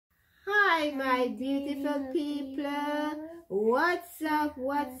Hi my beautiful people, what's up,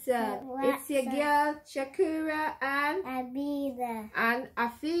 it's your girl Shakura and Abida and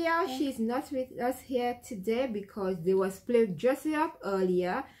Afia. She's not with us here today because they was playing dressing up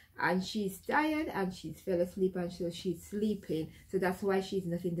earlier and she's tired and she's fell asleep and so she's sleeping, so that's why she's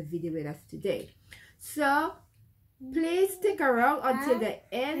not in the video with us today. So please stick around until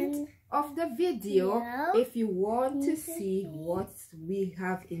the end of the video if you want to see what we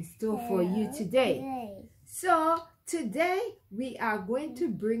have in store for you today. So today we are going to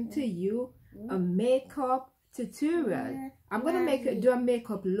bring to you a makeup tutorial. I'm gonna do a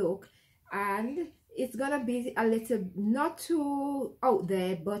makeup look, and it's gonna be a little not too out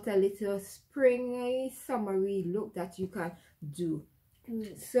there but a little springy summery look that you can do.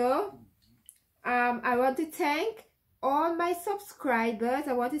 So I want to thank all my subscribers.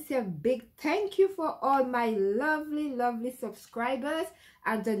 I want to say a big thank you for all my lovely subscribers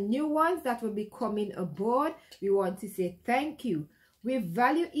and the new ones that will be coming aboard. We want to say thank you. We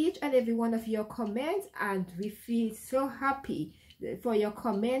value each and every one of your comments, and we feel so happy for your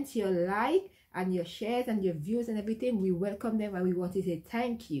comments, your like and your shares and your views and everything. We welcome them and we want to say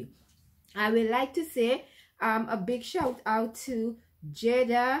thank you. I would like to say a big shout out to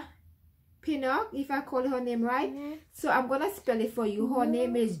Jada Pinnock, if I call her name right. So I'm gonna spell it for you. Her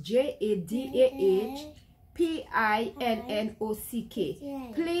name is JADAHPINNOCK.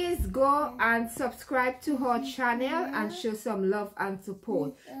 Please go and subscribe to her channel and show some love and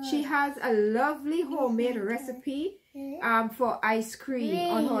support. She has a lovely homemade recipe for ice cream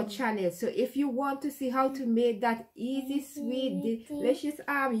on her channel. So if you want to see how to make that easy, sweet, delicious,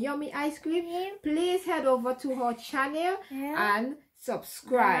 yummy ice cream, please head over to her channel and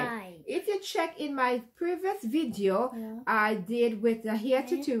subscribe. If you check in my previous video I did with the hair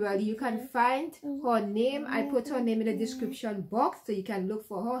tutorial, you can find her name. I put her name in the description box so you can look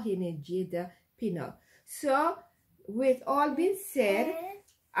for her. Her name is Jada Pinnock. So with all being said,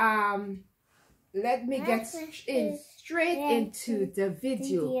 let me get straight into the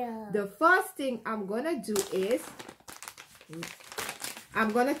video. The first thing I'm gonna do is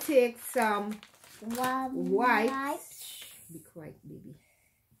I'm gonna take some wipes. Be quiet, baby.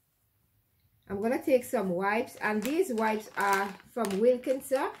 I'm gonna take some wipes, and these wipes are from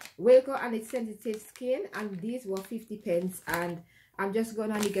Wilko, and it's sensitive skin, and these were 50 pence, and I'm just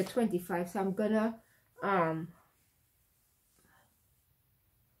gonna only get 25. So I'm gonna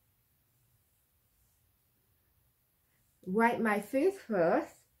wipe my face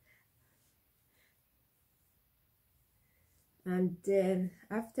first, and then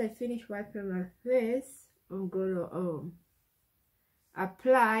after I finish wiping my face, I'm gonna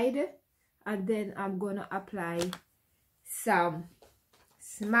applied, and then I'm gonna apply some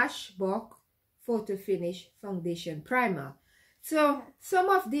Smashbox Photo Finish Foundation Primer. So some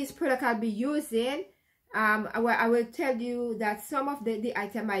of these products I'll be using, I will tell you that some of the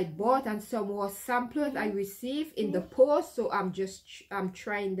item I bought and some were samples I received in the post, so I'm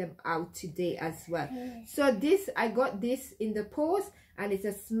trying them out today as well. So this, I got this in the post, and it's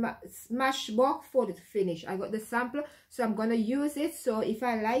a Smashbox Photo Finish. I got the sample, so I'm gonna use it. So if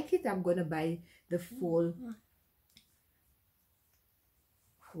I like it, I'm gonna buy the full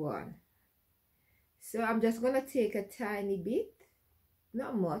one. So I'm just gonna take a tiny bit,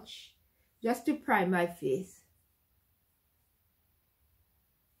 not much, just to prime my face.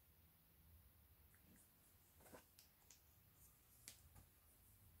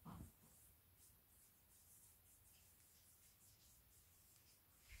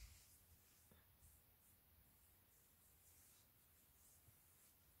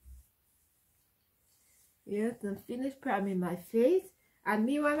 Yes, I'm finished priming my face. And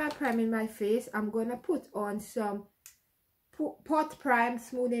meanwhile I'm priming my face, I'm gonna put on some Pot Prime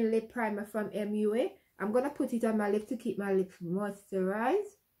Smoothing Lip Primer from MUA. I'm gonna put it on my lip to keep my lips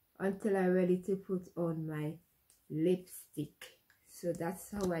moisturized until I'm ready to put on my lipstick. So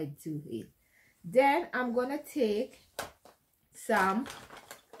that's how I do it. Then I'm gonna take some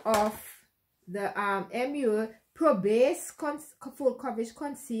of the MUA Pro Base Full Coverage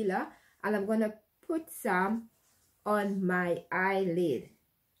Concealer, and I'm gonna put some on my eyelid.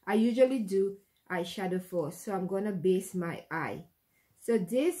 I usually do eyeshadow first, so I'm gonna base my eye. So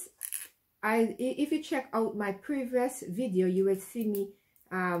this, if you check out my previous video, you will see me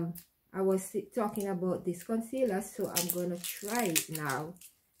I was talking about this concealer, so I'm gonna try it now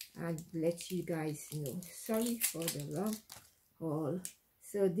and let you guys know. Sorry for the long haul.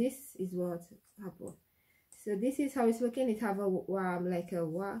 So this is what happened. So this is how it's looking. It have a like a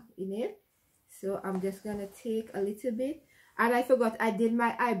in it. So I'm just gonna take a little bit, and I forgot I did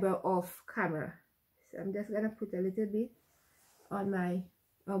my eyebrow off camera, so I'm just gonna put a little bit on my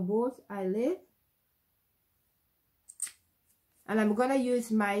on both eyelids, and I'm gonna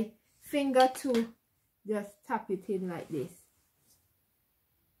use my finger to just tap it in like this.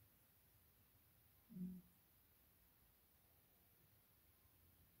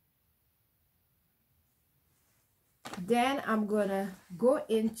 Then I'm gonna go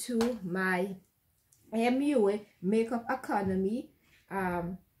into my MUA Makeup Economy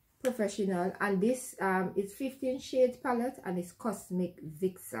Professional, and this is 15 shades palette, and it's Cosmic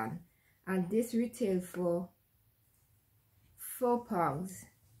Vixen, and this retails for £4.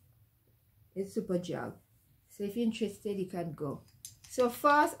 It's super gel, so if you're interested you can go. So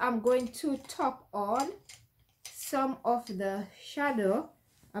first I'm going to top on some of the shadow,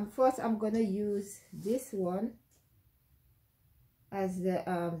 and first I'm gonna use this one as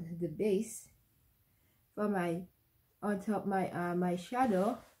the base for my on top my my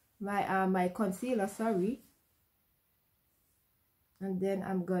shadow, my concealer, sorry, and then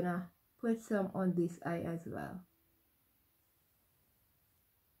I'm gonna put some on this eye as well.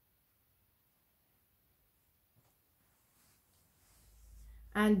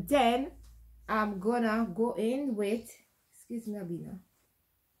 And then I'm gonna go in with, excuse me Abina,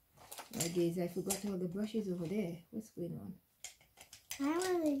 my days, I forgot all the brushes over there. What's going on? I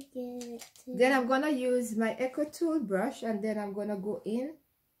want to get it too. Then I'm gonna use my Echo Tool brush, and then I'm gonna go in,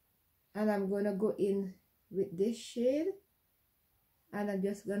 and I'm gonna go in with this shade, and I'm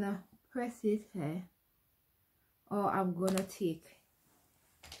just gonna press it here, or I'm gonna change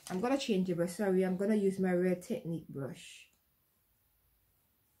the brush, sorry, I'm gonna use my Red Technique brush.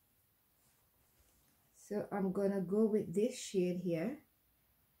 So I'm gonna go with this shade here,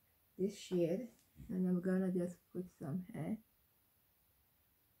 this shade, and I'm gonna just put some here.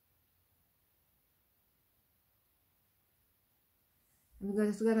 I'm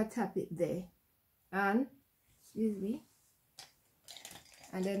just gonna tap it there, and excuse me,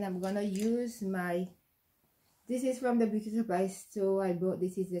 and then I'm gonna use my, this is from the Beauty Supply store, I bought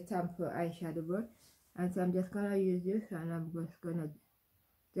this, is the Tamper eyeshadow brush, and so I'm just gonna use this, and I'm just gonna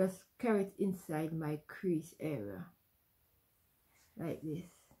just carry it inside my crease area like this.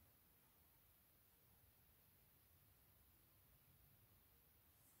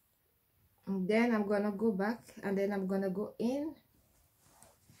 And then I'm gonna go back, and then I'm gonna go in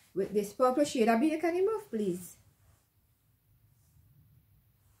with this purple shade. Abby, can you move please?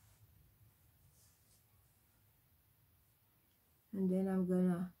 And then I'm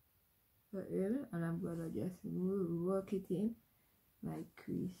gonna put in, and I'm gonna just work it in my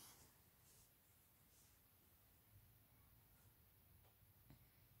crease.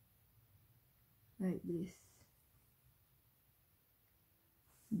 Like this.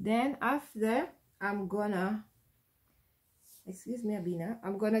 Then after, I'm gonna, excuse me Abina,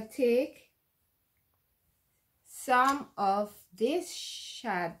 I'm gonna take some of this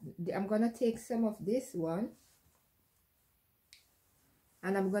shade, I'm gonna take some of this one,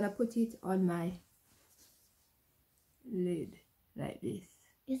 and I'm gonna put it on my lid like this.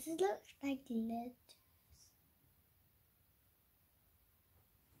 Does it look like lid?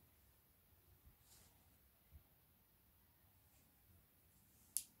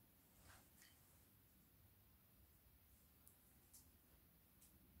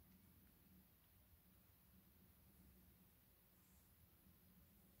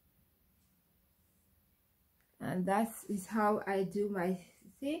 And that is how I do my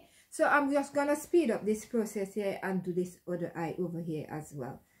thing. So I'm just gonna speed up this process here and do this other eye over here as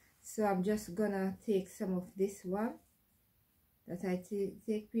well. So I'm just gonna take some of this one that I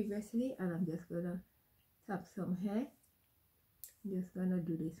take previously, and I'm just gonna tap some here. I'm just gonna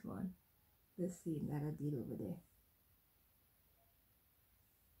do this one, the same that I did over there.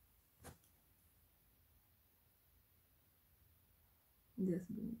 Just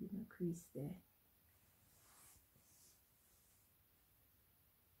bring it in a crease there.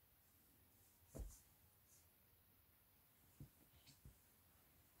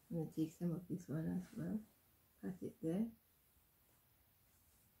 I'm going to take some of this one as well, pat it there.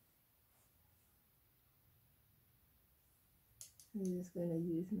 I'm just going to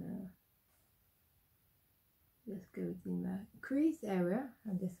use my, just go in my crease area.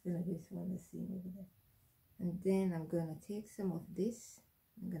 I'm just going to do this one the same over there. And then I'm going to take some of this,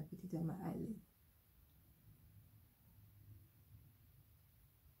 I'm going to put it on my eyelid.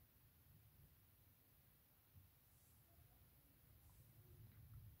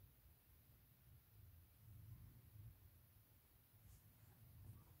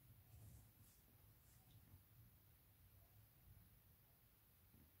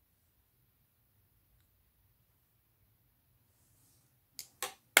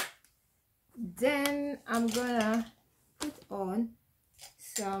 Then I'm gonna put on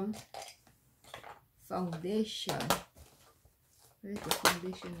some foundation. Where's the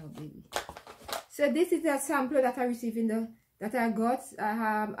foundation now, baby? So this is a sample that I received in the I got,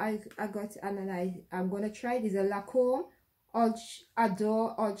 and I'm gonna try. This is a Lancome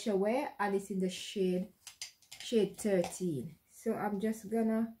Adore Ultra Wear, and it's in the shade 13. So I'm just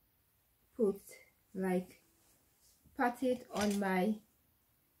gonna pat it on my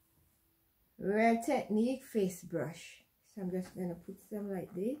Real Technique face brush. So I'm just gonna put some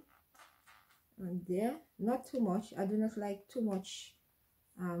like this on there, not too much. I do not like too much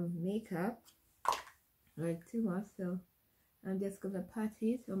makeup, like too much, so I'm just gonna pat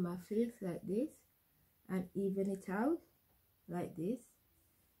it on my face like this and even it out like this.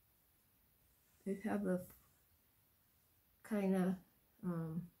 It have a kind of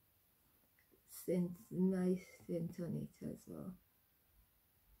nice scent on it as well.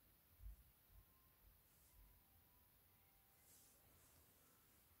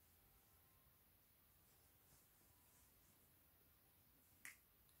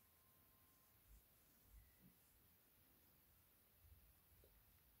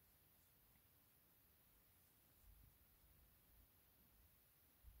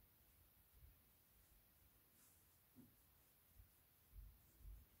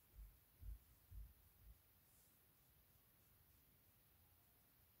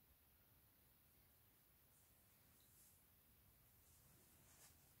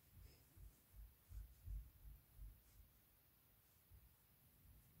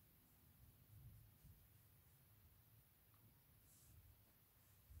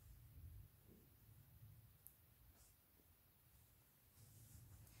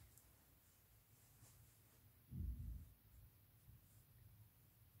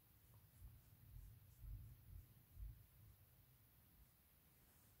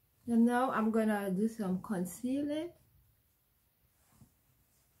 And now I'm gonna do some concealing.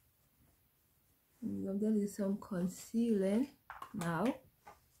 I'm gonna do some concealing now.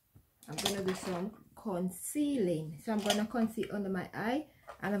 I'm gonna do some concealing. So I'm gonna conceal under my eye,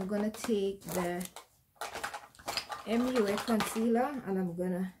 and I'm gonna take the MUA concealer and I'm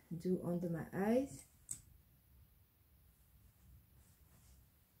gonna do under my eyes.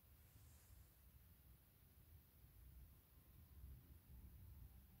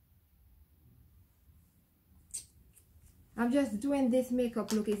 I'm just doing this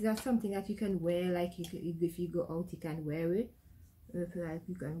makeup look. Is that something that you can wear, like if you go out you can wear it? If like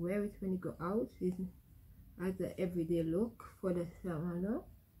you can wear it when you go out, it's as an everyday look for the summer, no?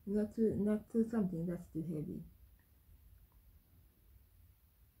 Not to something that's too heavy.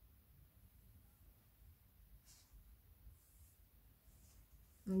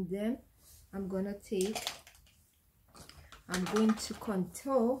 And then I'm going to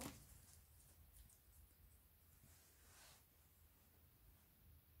contour.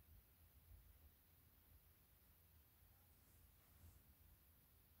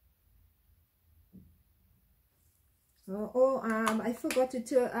 I forgot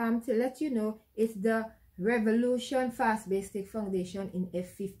to let you know, it's the Revolution Fast Basic Foundation in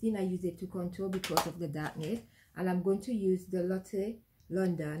F15. I use it to contour because of the darkness, and I'm going to use the Lotte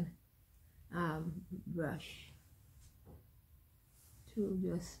London brush to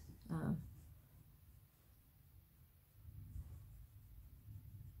just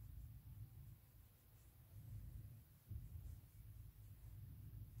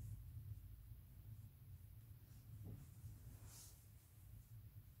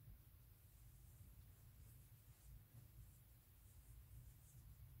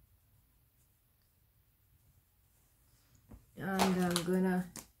and I'm gonna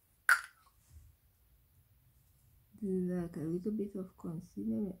do like a little bit of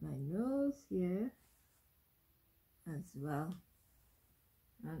concealer with my nose here as well,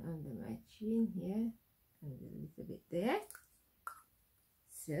 and under my chin here, and a little bit there.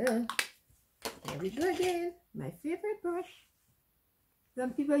 So here we go again, my favorite brush.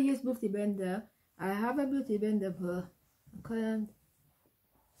 Some people use beauty blender. I have a beauty blender, but I can't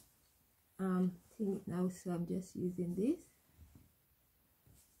think it now, so I'm just using this.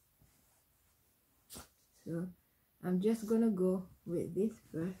 So I'm just gonna go with this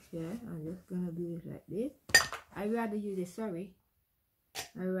brush here. I'm just gonna do it like this. I rather use this, sorry.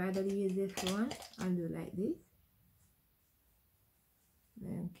 I rather use this one and do like this.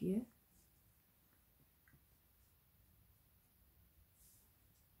 Thank you.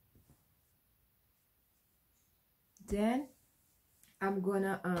 Then I'm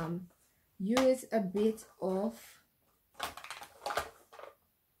gonna use a bit of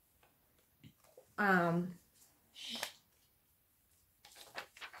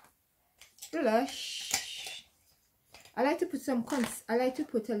blush I like to put some I like to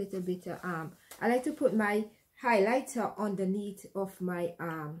put a little bit I like to put my highlighter underneath of my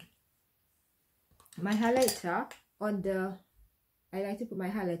my highlighter on the, I like to put my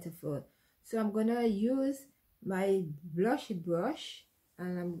highlighter first. So I'm gonna use my blush brush,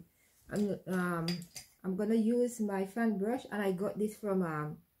 and I'm gonna use my fan brush, and I got this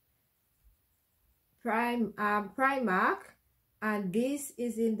from Primark, and this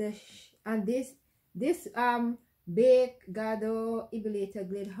is in the this Bake Gado Ibulator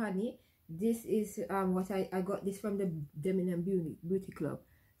Glade Honey. This is what I got this from the Dominion Beauty Club.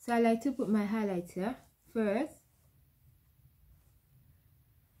 So I like to put my highlighter first.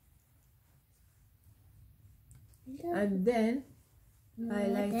 And then I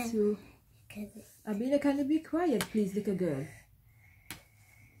like to, Abina, can you be quiet please, little girl?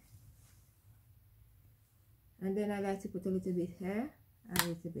 And then I like to put a little bit here, a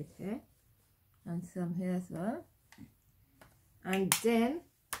little bit here, and some here as well. And then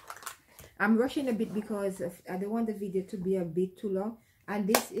I'm rushing a bit because I don't want the video to be a bit too long. And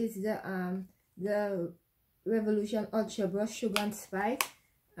this is the Revolution Ultra Brush Sugar and Spice,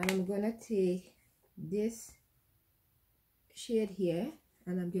 and I'm gonna take this shade here,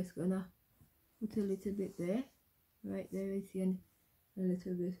 and I'm just gonna put a little bit there, right there, and a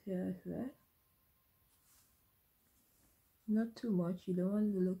little bit here as well. Not too much, you don't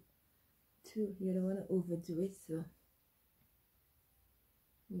want to look too, you don't want to overdo it, so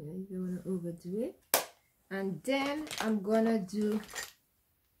yeah, you don't want to overdo it. And then I'm gonna do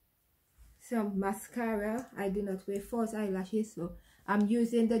some mascara. I do not wear false eyelashes, so I'm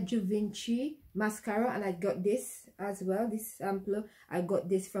using the Givenchy mascara, and I got this as well, this sample. I got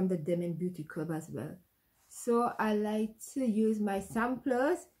this from the Demon Beauty Club as well. So I like to use my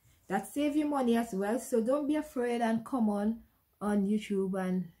samplers that save you money as well. So don't be afraid and come on YouTube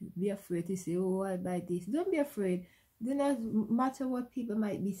and be afraid to say, oh, I buy this. Don't be afraid. Do not matter what people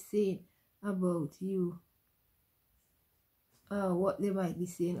might be saying about you. What they might be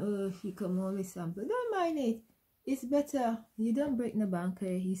saying, oh, she come on with sample. Don't mind it. It's better. You don't break the bank,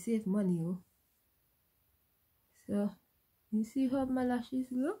 you save money. Oh. So you see how my lashes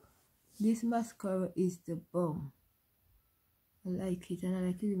look? This mascara is the bomb. I like it, and I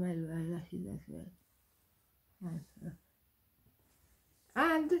like to do my eyelashes as well.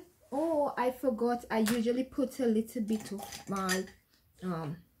 And oh, I forgot, I usually put a little bit of my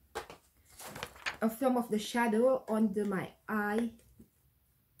of some of the shadow under my eye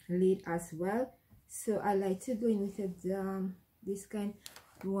lid as well. So I like to go in with a this kind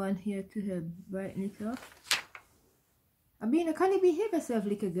one here to help brighten it up. Abina, can you behave yourself,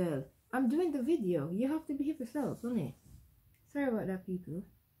 little girl? I'm doing the video. You have to behave yourself, don't you? Sorry about that, people.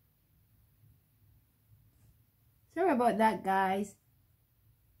 Sorry about that, guys.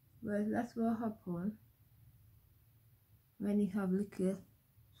 Well, that's what happens when you have little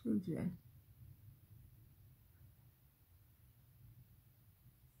children.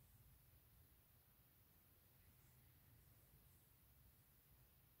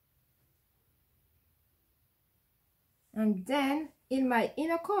 And then in my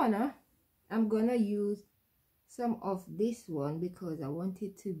inner corner, I'm gonna use some of this one because I want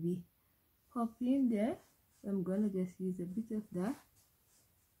it to be poppy in there. So I'm gonna just use a bit of that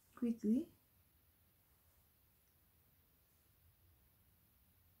quickly.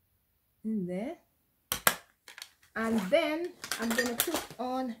 In there. And then I'm gonna put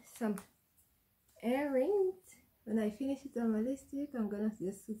on some earrings. When I finish it on my lipstick, I'm gonna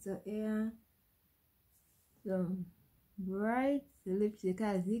just put some some bright lipstick.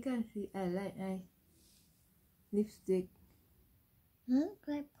 As you can see, I like my lipstick. Look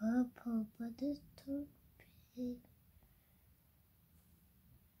like purple, but it's too big.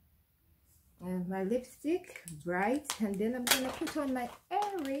 And my lipstick bright, and then I'm gonna put on my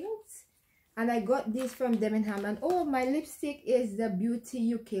earrings, and I got this from Debenham. And oh, my lipstick is the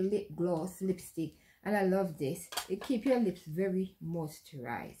Beauty UK lip gloss lipstick, and I love this. It keeps your lips very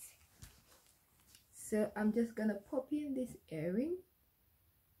moisturized. So I'm just gonna pop in this earring.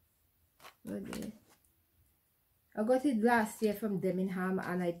 Okay. I got it last year from Debenham,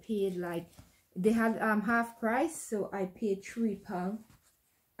 and I paid like, they had half price, so I paid £3.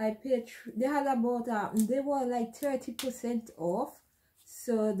 I paid, they had about they were like 30% off,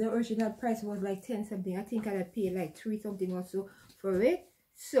 so the original price was like 10 something. I think I paid like 3 something or so for it.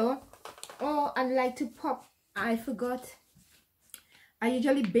 So oh, I like to pop, I forgot, I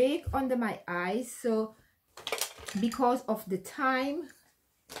usually bake under my eyes, so because of the time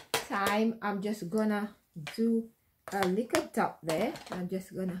I'm just gonna do a little top there. I'm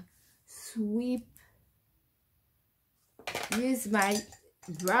just gonna sweep, use my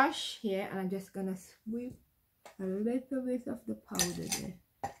brush here, and I'm just gonna sweep a little bit of the powder there,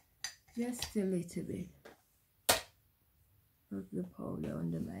 just a little bit of the powder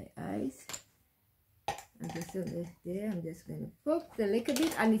under my eyes. And just under there, I'm just going to put a little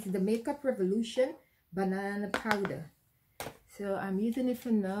bit, and it's the Makeup Revolution banana powder. So I'm using it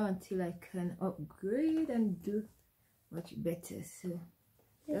for now until I can upgrade and do much better. So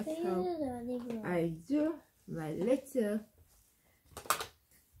that's how I do my little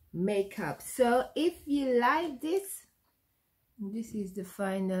makeup. So if you like this, this is the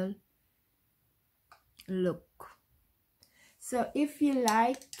final look. So if you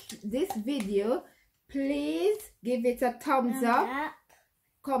like this video, please give it a thumbs up,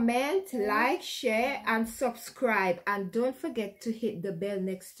 comment, like, share, and subscribe. And don't forget to hit the bell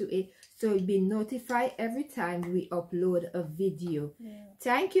next to it so you'll be notified every time we upload a video.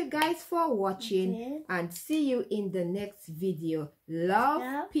 Thank you guys for watching, and see you in the next video.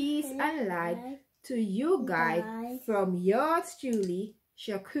 Love, peace, and light to you guys from yours truly,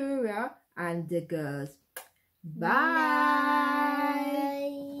 Shakura and the girls. Bye.